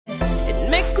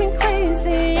makes me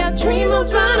crazy. I dream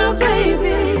about our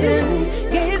babies,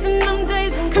 gazing them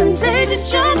days and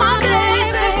contagious. You're my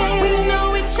baby. We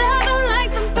know each other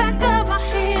like the back of our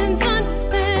hands.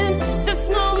 Understand, there's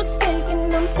no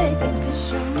mistaking. I'm taking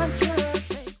 'cause you're my drug.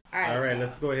 All right,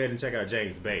 let's go ahead and check out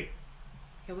James Bay.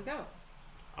 Here we go.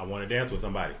 I want to dance with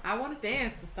somebody. I want to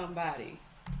dance with somebody.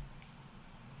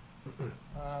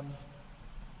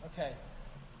 Okay.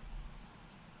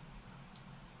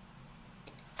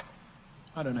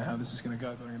 I don't know how this is going to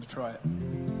go, but I'm going to try it.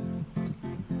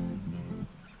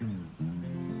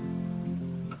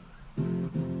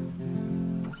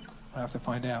 I have to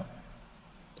find out.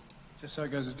 Just so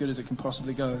it goes as good as it can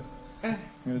possibly go, I'm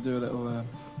going to do a little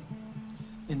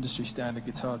industry standard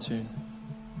guitar tune.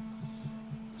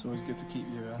 It's always good to keep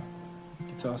your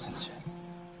guitars in check.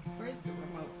 Where's the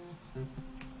remote?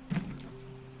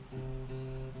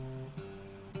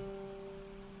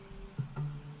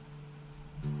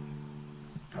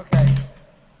 Okay.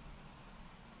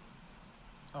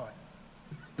 All right.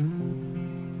 I'm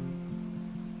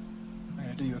going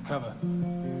to do you a cover.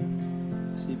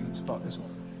 See if you can spot this one.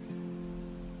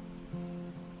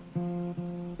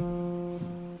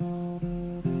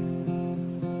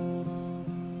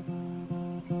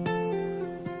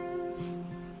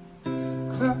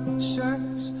 Cloud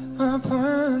shines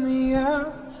upon the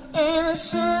hour and the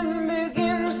sun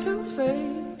begins to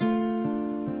fade.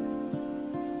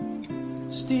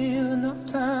 Still enough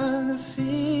time to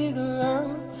figure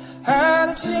out how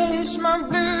to chase my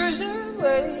blues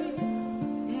away.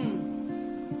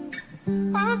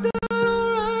 I've done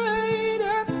alright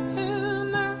up till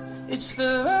now. It's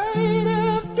the light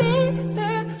of day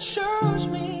that shows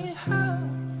me how.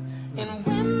 And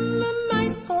when the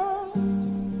night falls,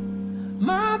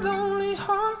 my lonely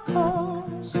heart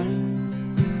calls.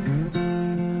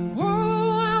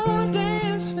 Whoa, I wanna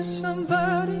dance with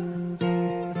somebody.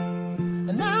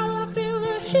 And I wanna feel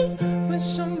the heat with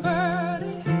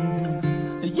somebody.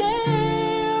 Yeah,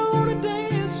 I wanna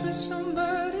dance with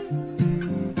somebody.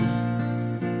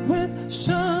 With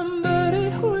somebody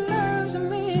who loves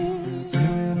me.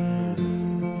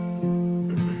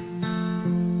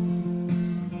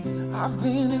 I've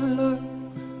been in love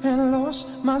and lost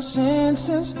my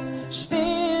senses,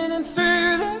 spinning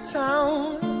through the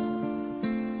town.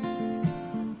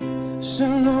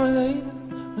 Sooner or later,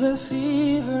 the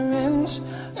fever ends,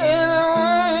 and I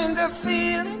wind up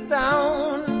feeling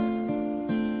down.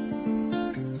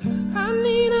 I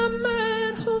need a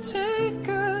man who'll take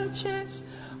a chance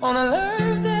on a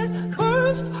love that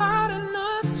burns hard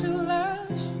enough to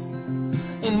last.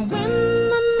 And when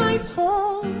the night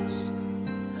falls,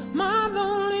 my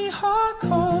lonely heart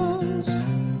calls.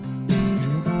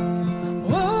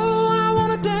 Oh, I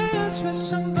wanna dance with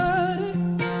somebody.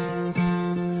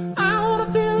 I wanna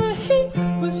feel the heat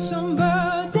with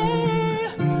somebody.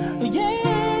 Yeah,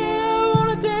 I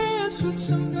wanna dance with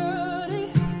somebody.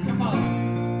 Come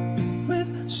on.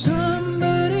 With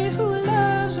somebody who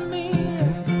loves me.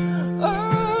 Oh,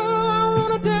 I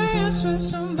wanna dance with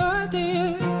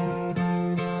somebody.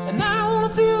 And I wanna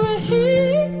feel the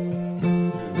heat.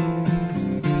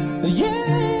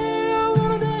 Yeah, I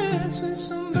wanna dance with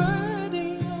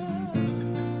somebody.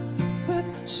 With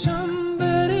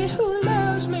somebody who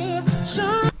loves me.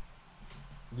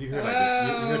 You hear you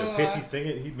hear the pitch he's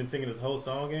singing? He's been singing this whole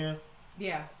song in.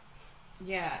 Yeah.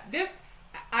 This,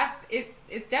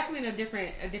 it's definitely a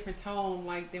different tone,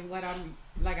 like than what I'm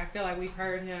like. I feel like we've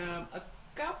heard him a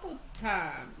couple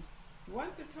times,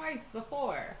 once or twice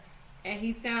before, and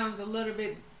he sounds a little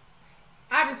bit.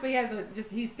 Obviously,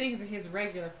 he sings in his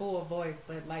regular full voice,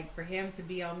 but like for him to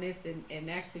be on this and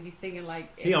actually be singing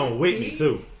like He on Whitney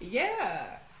too.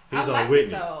 Yeah, He's I on like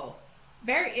Whitney. it though.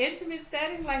 Very intimate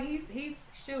setting. Like he's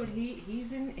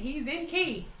in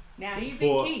key. Now he's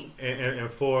in key. And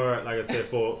for like I said,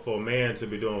 for a man to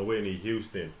be doing Whitney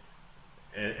Houston,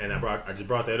 and I just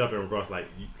brought that up in regards like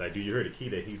do you hear the key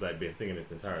that he's like been singing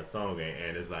this entire song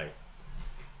and it's like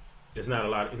it's not a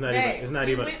lot. It's not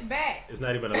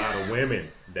even a lot of women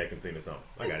that can sing the song.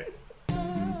 I got it.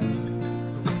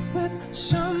 With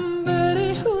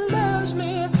somebody who loves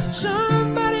me,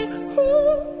 somebody who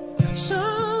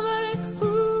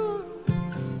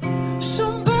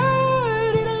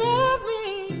to love me,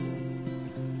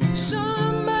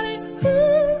 somebody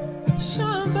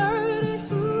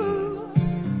who,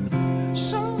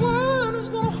 someone who's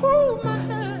gonna hold my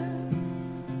hand.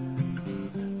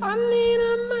 I need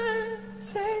a man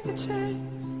to take a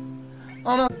chance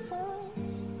on a phone.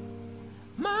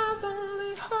 My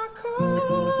lonely heart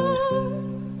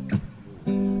calls.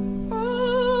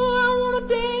 Oh, I wanna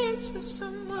dance with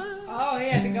someone. Oh, he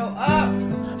had to go up.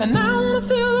 And I wanna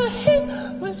feel the heat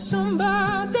with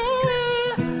somebody.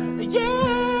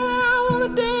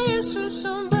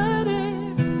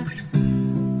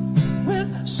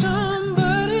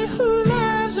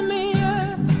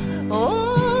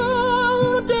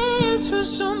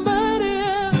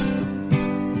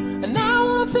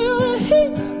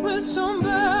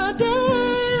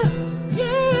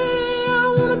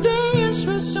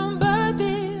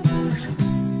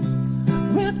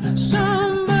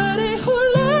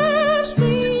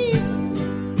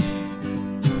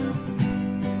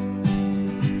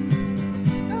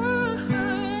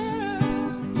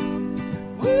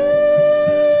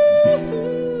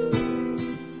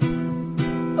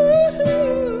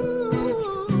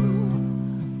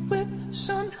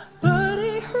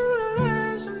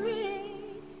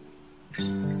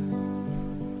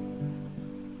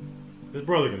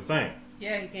 brother can sing.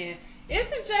 Yeah, he can.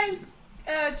 Isn't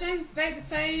James Bay the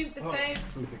same?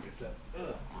 Let me pick this up.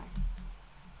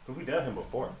 Cause we done him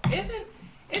before. Isn't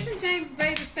James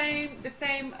Bay the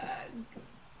same?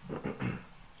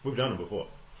 We've done him before.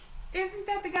 Isn't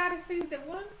that the guy that sings that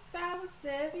once I was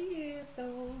 7 years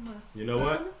old? You know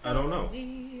what? I don't know.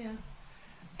 Isn't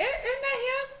that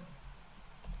him?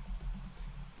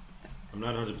 I'm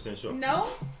not 100% sure. No,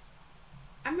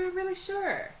 I'm not really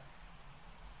sure.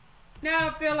 Now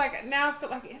I feel like,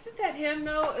 isn't that him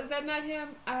though? Is that not him?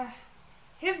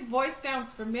 His voice sounds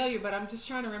familiar, but I'm just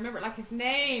trying to remember, like his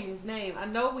name. I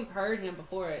know we've heard him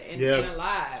before in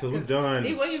live. Because we've done.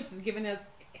 D. Williams has given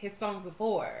us his song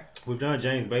before. We've done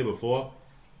James Bay before.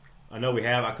 I know we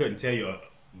have. I couldn't tell you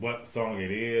what song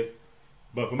it is,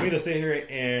 but for me to sit here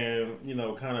and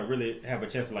kind of really have a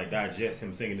chance to like digest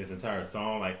him singing this entire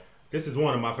song, like this is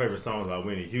one of my favorite songs by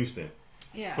Whitney Houston.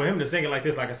 Yeah. For him to sing it like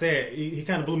this, like I said, he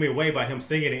kind of blew me away by him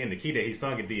singing it in the key that he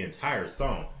sung it the entire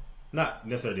song. Not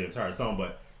necessarily the entire song,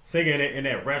 but singing it in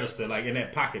that register, like in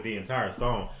that pocket, the entire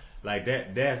song. Like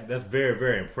that's very,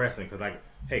 very impressive. Because like,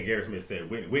 hey, Gary Smith said,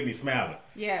 Whitney smiling.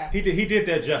 Yeah. He did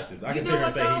that justice. I can sit here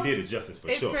and say though? he did it justice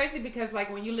for sure. It's crazy because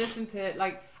like when you listen to it,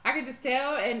 like I could just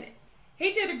tell, and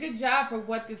he did a good job for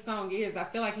what this song is. I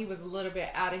feel like he was a little bit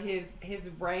out of his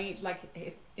range, like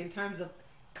in terms of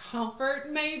comfort,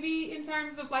 maybe in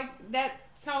terms of like that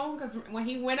tone. Because when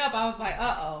he went up, I was like,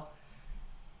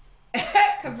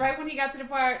 because right when he got to the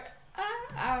part,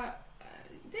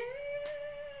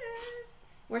 this,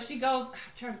 where she goes, I'm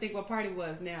trying to think what part it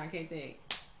was now. I can't think.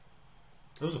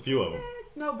 There was a few of them.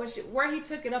 No, but where he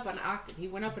took it up an octave. He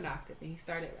went up an octave and he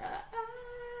started, I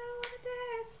want to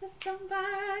dance with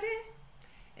somebody.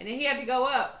 And then he had to go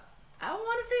up. I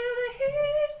want to feel the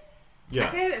heat.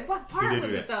 Yeah. What part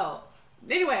was it though?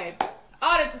 Anyway,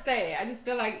 all that to say, I just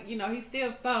feel like, he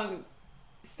still sung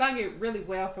it really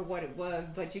well for what it was,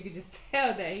 but you could just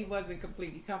tell that he wasn't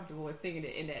completely comfortable with singing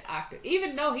it in that octave.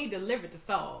 Even though he delivered the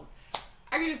song,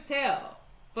 I could just tell.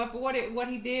 But for what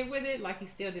he did with it, like he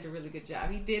still did a really good job.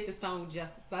 He did the song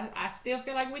justice. I still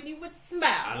feel like Whitney would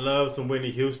smile. I love some Whitney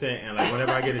Houston, and like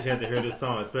whenever I get a chance to hear this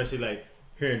song, especially like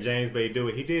hearing James Bay do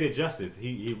it, he did it justice.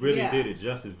 He really did it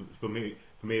justice for me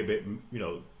a bit.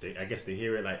 I guess to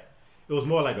hear it like it was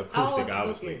more like acoustic,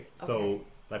 obviously. Okay. So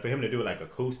like for him to do it like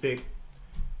acoustic,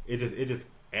 it just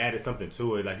added something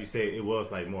to it. Like you said, it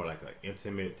was like more like an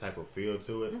intimate type of feel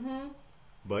to it. Mm-hmm.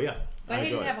 But yeah, but he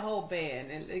didn't have a whole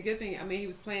band, and the good thing, I mean, he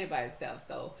was playing it by himself,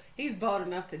 so he's bold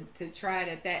enough to try it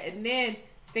at that, and then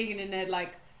singing in that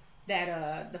like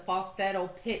that the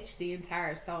falsetto pitch the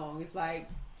entire song. It's like,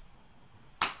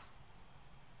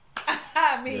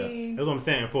 I mean, that's what I'm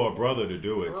saying, for a brother to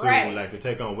do it too, right. Like to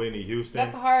take on Whitney Houston.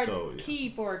 That's a hard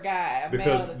key for a guy,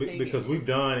 because we've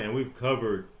done and we've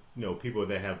covered people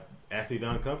that have actually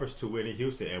done covers to Whitney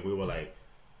Houston, and we were like,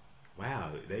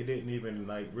 wow, they didn't even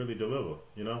like really deliver,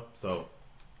 so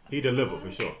he delivered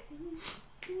for sure.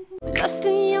 Dust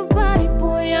in your